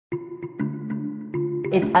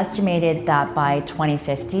It's estimated that by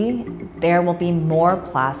 2050, there will be more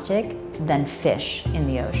plastic than fish in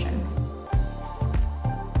the ocean.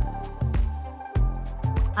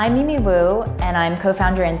 I'm Mimi Wu, and I'm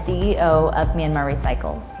co-founder and CEO of Myanmar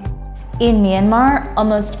Recycles. In Myanmar,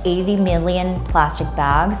 almost 80 million plastic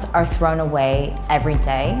bags are thrown away every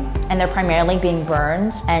day, and they're primarily being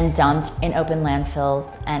burned and dumped in open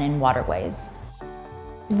landfills and in waterways.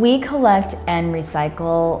 We collect and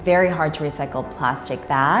recycle very hard to recycle plastic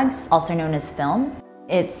bags, also known as film.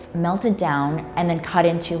 It's melted down and then cut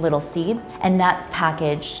into little seeds, and that's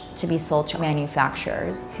packaged to be sold to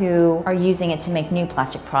manufacturers who are using it to make new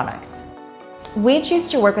plastic products. We choose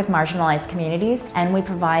to work with marginalized communities, and we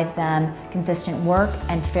provide them consistent work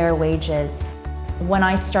and fair wages. When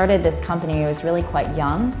I started this company, it was really quite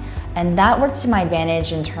young, and that worked to my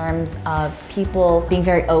advantage in terms of people being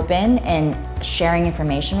very open and sharing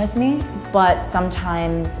information with me, but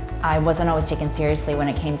sometimes I wasn't always taken seriously when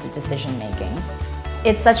it came to decision making.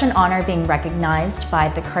 It's such an honor being recognized by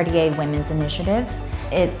the Cartier Women's Initiative.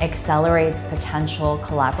 It accelerates potential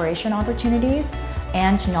collaboration opportunities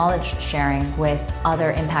and knowledge sharing with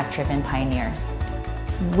other impact-driven pioneers.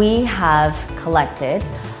 We have collected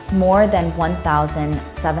more than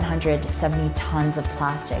 1,770 tons of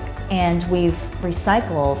plastic, and we've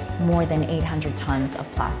recycled more than 800 tons of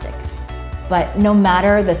plastic. But no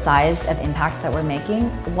matter the size of impact that we're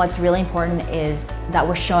making, what's really important is that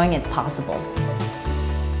we're showing it's possible.